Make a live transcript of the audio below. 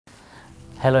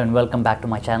Hello and welcome back to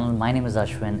my channel. My name is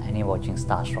Ashwin and you're watching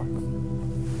Starstruck.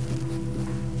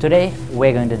 Today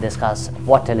we're going to discuss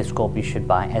what telescope you should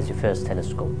buy as your first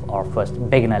telescope or first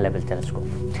beginner level telescope.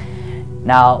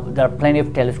 Now there are plenty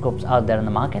of telescopes out there in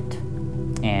the market,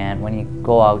 and when you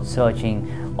go out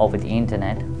searching over the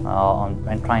internet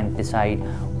and trying to decide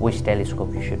which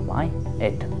telescope you should buy,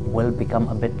 it will become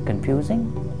a bit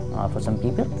confusing for some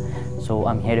people. So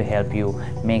I'm here to help you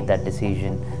make that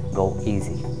decision go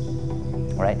easy.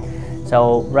 Right,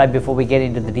 so right before we get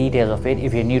into the details of it,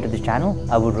 if you're new to the channel,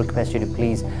 I would request you to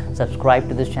please subscribe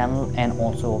to this channel and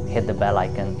also hit the bell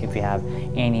icon if you have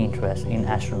any interest in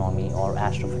astronomy or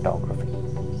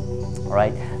astrophotography. All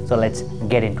right, so let's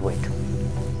get into it.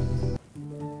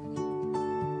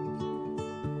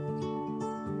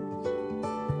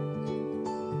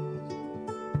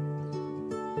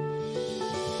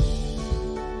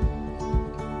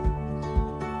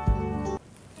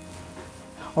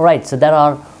 Alright, so there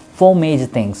are four major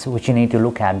things which you need to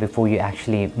look at before you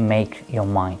actually make your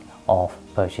mind of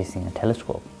purchasing a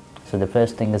telescope. So the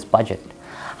first thing is budget.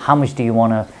 How much do you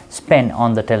want to spend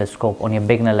on the telescope, on your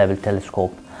beginner level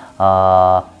telescope?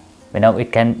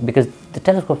 It can, because the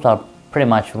telescopes are pretty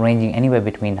much ranging anywhere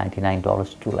between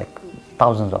 $99 to like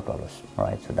thousands of dollars.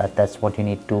 Alright, so that's what you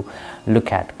need to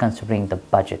look at, considering the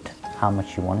budget, how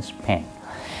much you want to spend.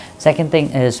 Second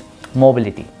thing is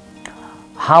mobility.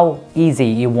 How easy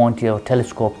you want your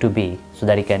telescope to be so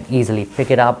that you can easily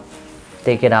pick it up,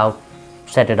 take it out,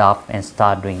 set it up and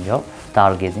start doing your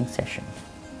stargazing session.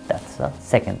 That's the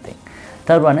second thing.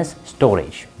 Third one is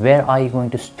storage. Where are you going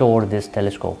to store this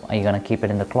telescope? Are you going to keep it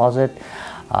in the closet,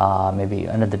 maybe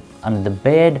under the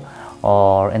bed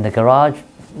or in the garage,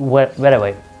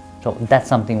 wherever? So that's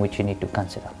something which you need to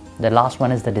consider. The last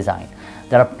one is the design.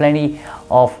 There are plenty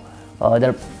of, there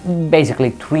are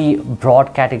basically three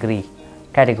broad categories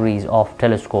of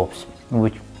telescopes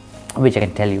which I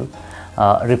can tell you: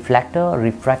 reflector,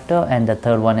 refractor, and the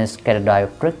third one is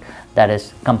catadioptric, that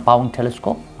is compound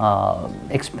telescope,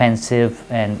 expensive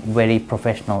and very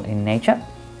professional in nature.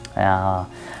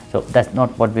 So that's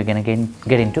not what we're going to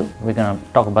get into. We're going to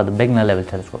talk about the beginner level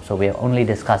telescope. So we are only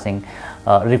discussing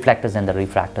reflectors and the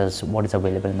refractors, what is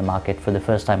available in the market for the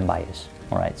first time buyers.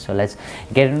 All right, so let's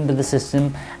get into the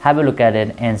system, have a look at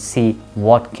it and see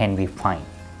what can we find.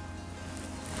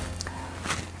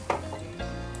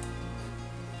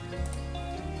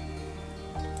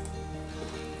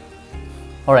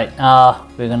 Alright,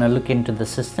 we're going to look into the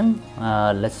system.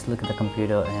 Let's look at the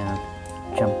computer and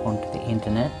jump onto the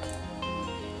internet.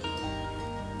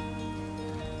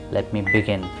 Let me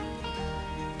begin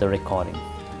the recording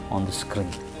on the screen.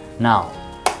 Now,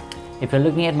 if you're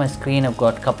looking at my screen, I've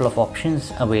got a couple of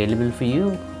options available for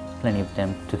you, plenty of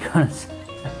them to be honest.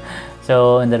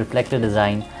 So in the reflector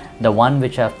design, the one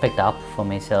which I've picked up for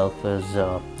myself is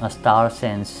a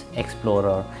StarSense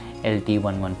Explorer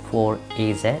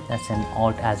LT114AZ. That's an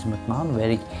alt azimuth mount,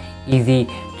 very easy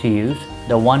to use.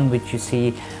 The one which you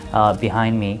see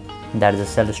behind me, that is a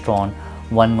Celestron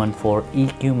 114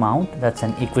 EQ mount. That's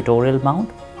an equatorial mount.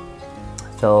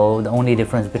 So the only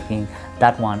difference between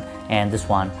that one and this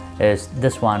one is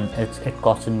this one, it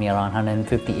costed me around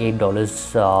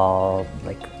 $158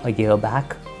 like a year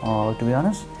back, to be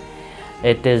honest.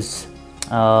 It is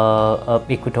a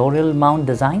equatorial mount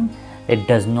design. It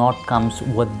does not comes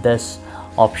with this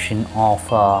option of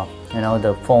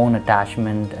the phone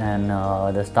attachment and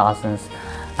the StarSense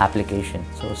application.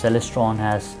 So Celestron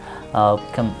has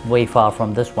come way far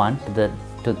from this one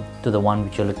to the one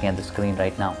which you're looking at the screen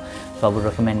right now. So I would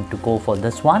recommend to go for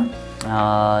this one.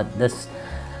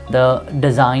 The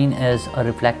design is a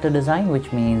reflector design,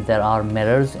 which means there are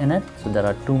mirrors in it. So there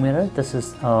are two mirrors. This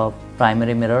is a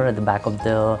primary mirror at the back of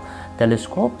the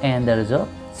telescope, and there is a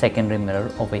secondary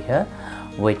mirror over here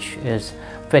which is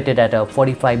fitted at a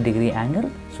 45-degree angle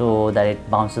so that it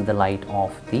bounces the light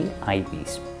off the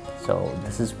eyepiece. So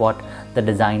this is what the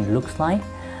design looks like.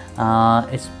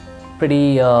 It's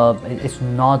pretty it's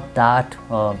not that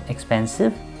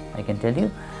expensive, I can tell you.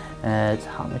 It's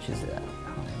how much is that?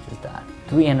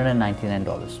 $399.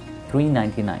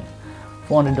 $399.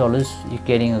 $400 you're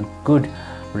getting a good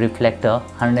reflector,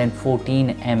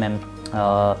 114 mm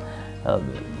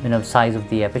size of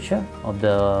the aperture of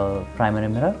the primary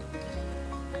mirror.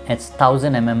 It's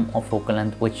 1000 mm of focal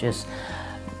length, which is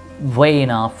way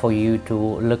enough for you to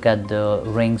look at the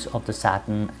rings of the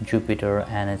Saturn, Jupiter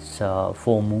and its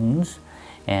 4 moons,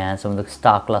 and some of the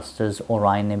star clusters,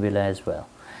 Orion Nebula as well.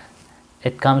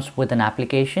 It comes with an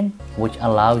application which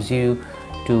allows you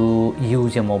to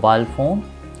use your mobile phone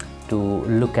to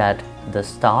look at the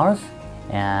stars,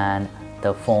 and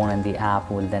the phone and the app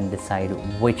will then decide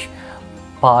which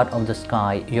part of the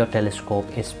sky your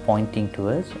telescope is pointing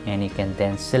towards, and you can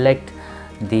then select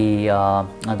the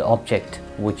object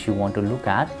which you want to look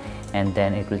at, and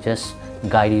then it will just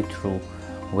guide you through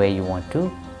where you want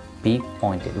to be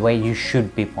pointed, where you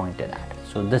should be pointed at.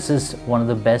 So this is one of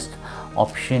the best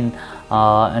option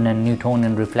in a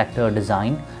Newtonian reflector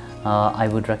design. I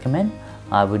would recommend.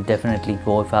 I would definitely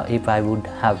go if I would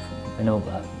have,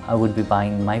 I would be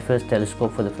buying my first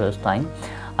telescope for the first time,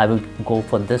 I would go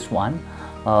for this one.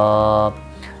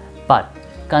 But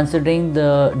considering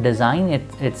the design,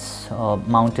 it's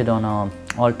mounted on a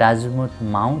alt-azimuth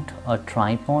mount, a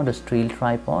tripod, a steel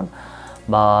tripod.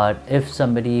 But if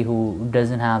somebody who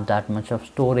doesn't have that much of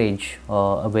storage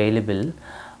available,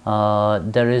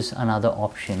 there is another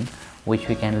option which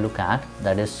we can look at,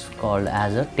 that is called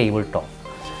as a tabletop.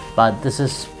 But this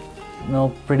is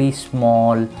pretty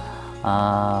small,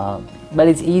 but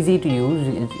it's easy to use.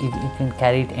 You can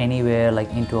carry it anywhere, like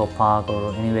into a park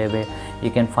or anywhere where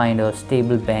you can find a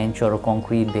stable bench or a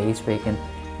concrete base where you can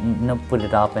put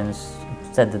it up and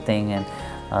set the thing and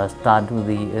start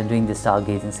doing the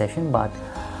stargazing session. But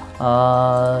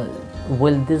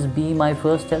will this be my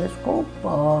first telescope?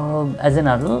 As an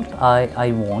adult,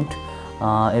 I won't.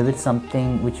 If it's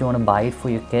something which you want to buy it for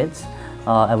your kids,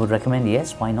 I would recommend,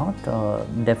 yes, why not?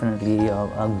 Definitely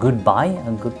a good buy,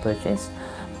 a good purchase.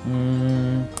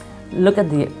 Look at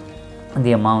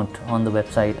the amount on the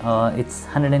website. It's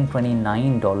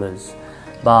 $129,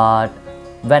 but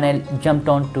when I jumped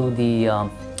on to the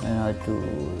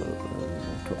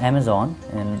to Amazon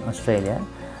in Australia,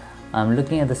 I'm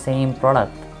looking at the same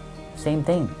product, same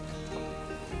thing.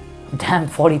 Damn,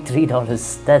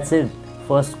 $43. That's it.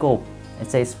 First scope. It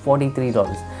says $43.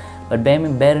 But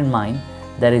bear in mind,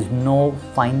 there is no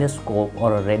finder scope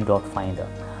or a red dot finder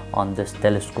on this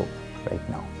telescope right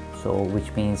now. So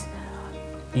which means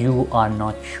you are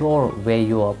not sure where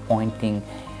you are pointing,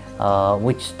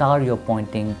 which star you're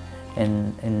pointing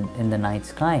in the night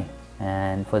sky.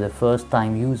 And for the first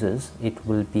time users, it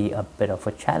will be a bit of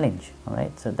a challenge. All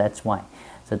right, so that's why.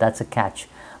 So that's a catch.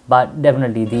 But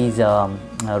definitely these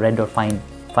red dot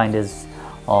finders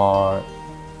or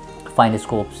finder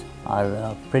scopes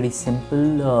are pretty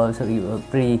simple,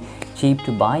 pretty cheap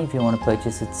to buy. If you want to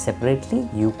purchase it separately,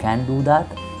 you can do that.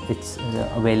 It's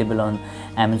available on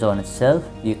Amazon itself.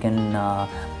 You can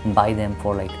buy them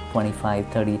for like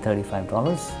 $25, $30,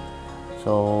 $35.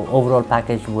 So overall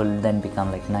package will then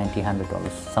become like $90,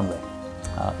 $100 somewhere.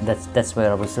 That's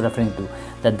where I was referring to,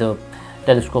 that the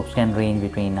telescopes can range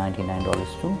between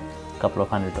 $99 to a couple of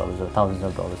 $100 or thousands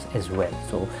of dollars as well.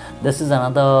 So this is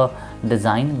another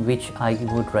design which I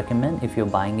would recommend if you're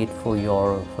buying it for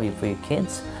your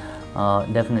kids.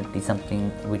 Definitely something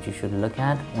which you should look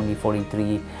at. Only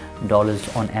 $43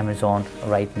 on Amazon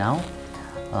right now.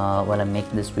 While I make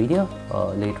this video,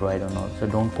 later I don't know, so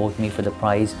don't quote me for the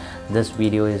price. This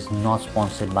video is not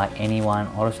sponsored by anyone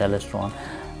or Celestron.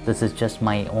 This is just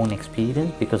my own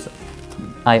experience, because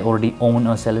I already own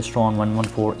a Celestron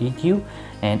 114 EQ,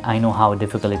 and I know how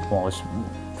difficult it was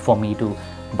for me to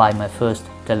buy my first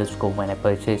telescope when I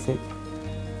purchased it,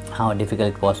 how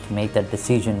difficult it was to make that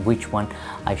decision which one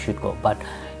I should go. But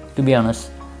to be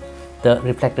honest, the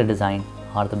reflector design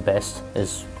are the best,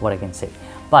 is what I can say.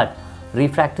 But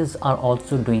refractors are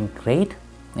also doing great,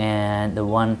 and the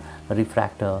one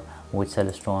refractor which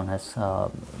Celestron has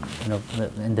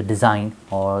in the design,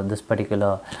 or this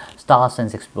particular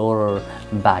StarSense Explorer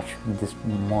batch, this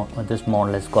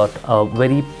model has got a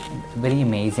very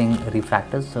amazing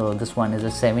refractor. So this one is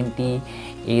a 70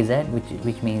 AZ,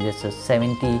 which means it's a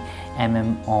 70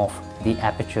 mm of the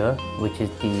aperture, which is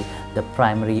the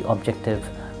primary objective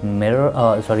mirror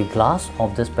glass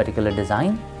of this particular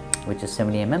design, which is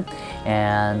 70 mm,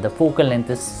 and the focal length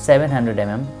is 700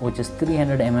 mm, which is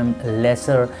 300 mm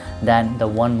lesser than the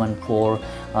 114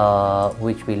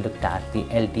 which we looked at, the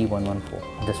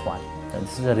LT114, this one. So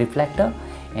this is a reflector,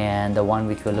 and the one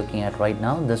which we're looking at right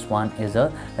now, this one is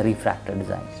a refractor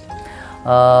design.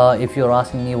 If you're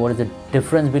asking me what is the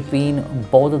difference between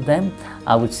both of them,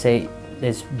 I would say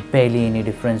there's barely any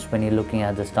difference when you're looking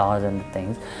at the stars and the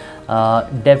things.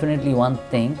 Definitely one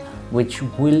thing which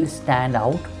will stand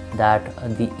out, that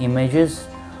the images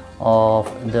of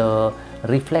the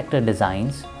reflector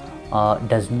designs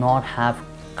does not have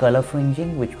color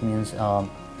fringing, which means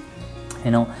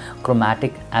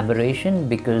chromatic aberration,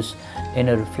 because in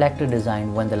a reflector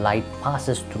design, when the light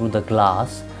passes through the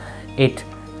glass, it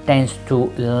tends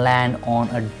to land on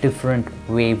a different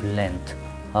wavelength,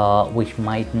 which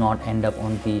might not end up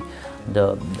on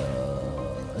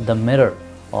the mirror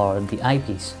or the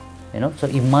eyepiece. So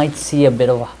you might see a bit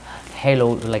of halo,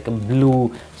 like a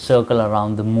blue circle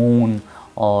around the moon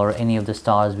or any of the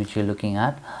stars which you're looking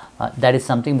at. That is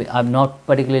something I've not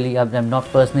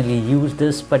personally used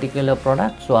this particular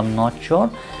product, so I'm not sure,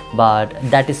 but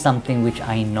that is something which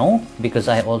I know because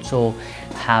I also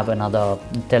have another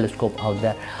telescope out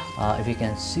there. If you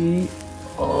can see,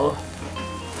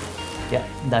 yeah,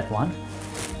 that one,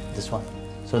 this one.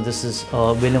 So this is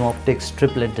a William Optics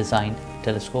triplet designed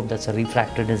telescope. That's a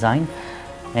refractor design.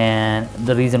 And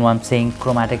the reason why I'm saying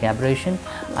chromatic aberration,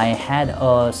 I had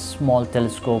a small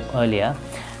telescope earlier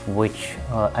which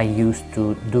I used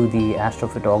to do the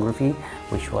astrophotography,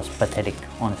 which was pathetic.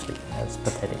 Honestly, it was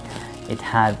pathetic. It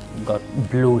had got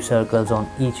blue circles on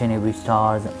each and every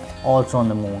star, also on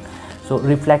the moon. So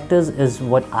reflectors is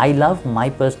what I love. My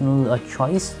personal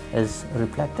choice is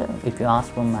reflector. If you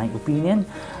ask for my opinion,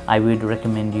 I would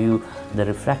recommend you the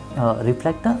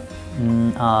reflector,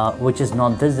 which is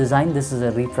not this design. This is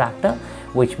a refractor,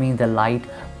 which means the light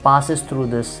passes through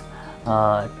this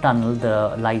tunnel,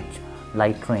 the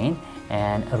light train,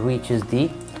 and reaches the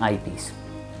eyepiece.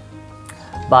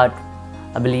 But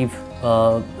I believe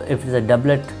if it's a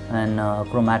doublet and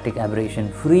chromatic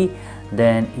aberration free,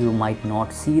 then you might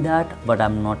not see that, but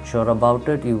I'm not sure about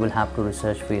it. You will have to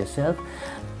research for yourself.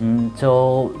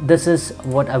 So this is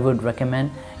what I would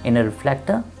recommend in a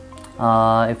reflector.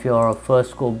 If you're a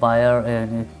first scope buyer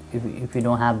and if you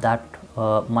don't have that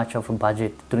much of a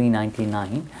budget,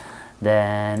 $399,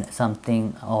 then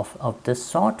something of this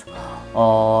sort,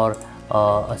 or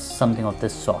something of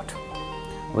this sort,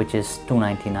 which is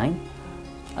 $299.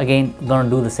 Again, gonna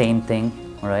do the same thing,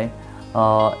 right?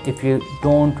 If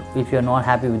you're not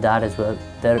happy with that as well,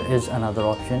 there is another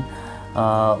option,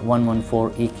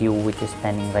 114 EQ, which is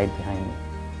standing right behind me.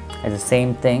 It's the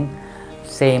same thing,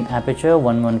 same aperture,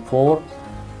 114.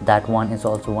 That one is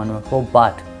also 114,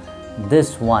 but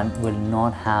this one will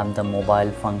not have the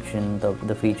mobile function,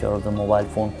 the feature of the mobile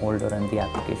phone holder and the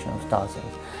application of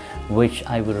StarSense, which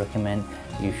I would recommend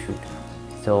you should.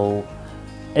 So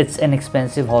it's an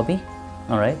expensive hobby,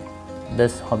 all right?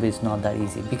 This hobby is not that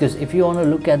easy, because if you want to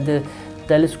look at the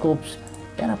telescopes,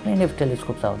 there are plenty of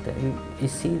telescopes out there. You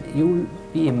see, you will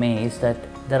be amazed that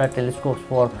there are telescopes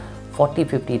for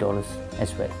 $40–50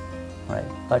 as well, right?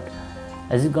 But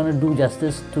is it going to do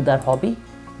justice to that hobby?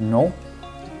 No.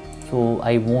 So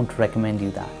I won't recommend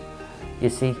you that. You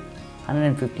see,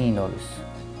 $115.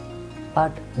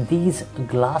 But these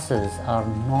glasses are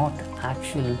not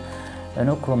actual,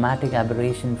 chromatic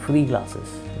aberration free glasses.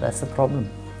 That's the problem.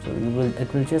 So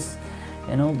it will just,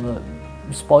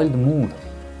 spoil the mood.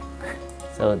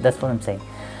 So that's what I'm saying.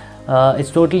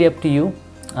 It's totally up to you.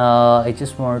 I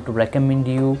just wanted to recommend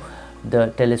you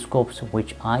the telescopes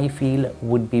which I feel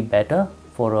would be better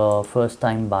for a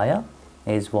first-time buyer,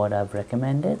 is what I've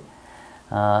recommended.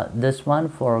 This one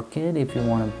for a kid, if you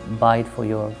want to buy it for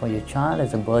your child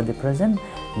as a birthday present,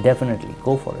 definitely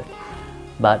go for it.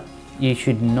 But you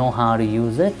should know how to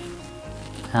use it.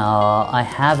 I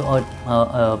have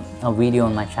a video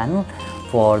on my channel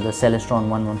for the Celestron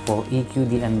 114 EQ,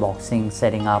 the unboxing,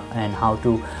 setting up, and how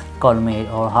to collimate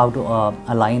or how to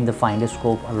align the finder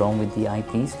scope along with the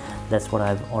eyepiece. That's what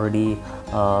I've already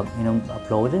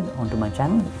uploaded onto my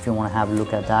channel. If you want to have a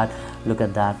look at that, look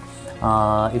at that.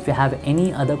 If you have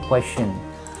any other question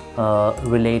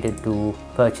related to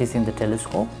purchasing the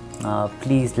telescope,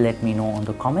 please let me know on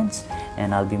the comments,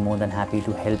 and I'll be more than happy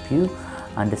to help you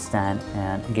understand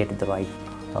and get the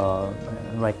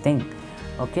right thing.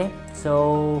 Okay,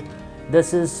 so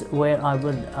this is where I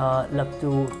would love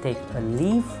to take a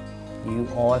leave. You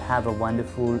all have a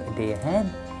wonderful day ahead,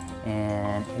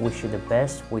 and wish you the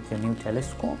best with your new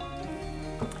telescope,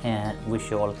 and wish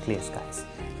you all clear skies.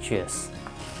 Cheers.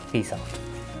 Peace out.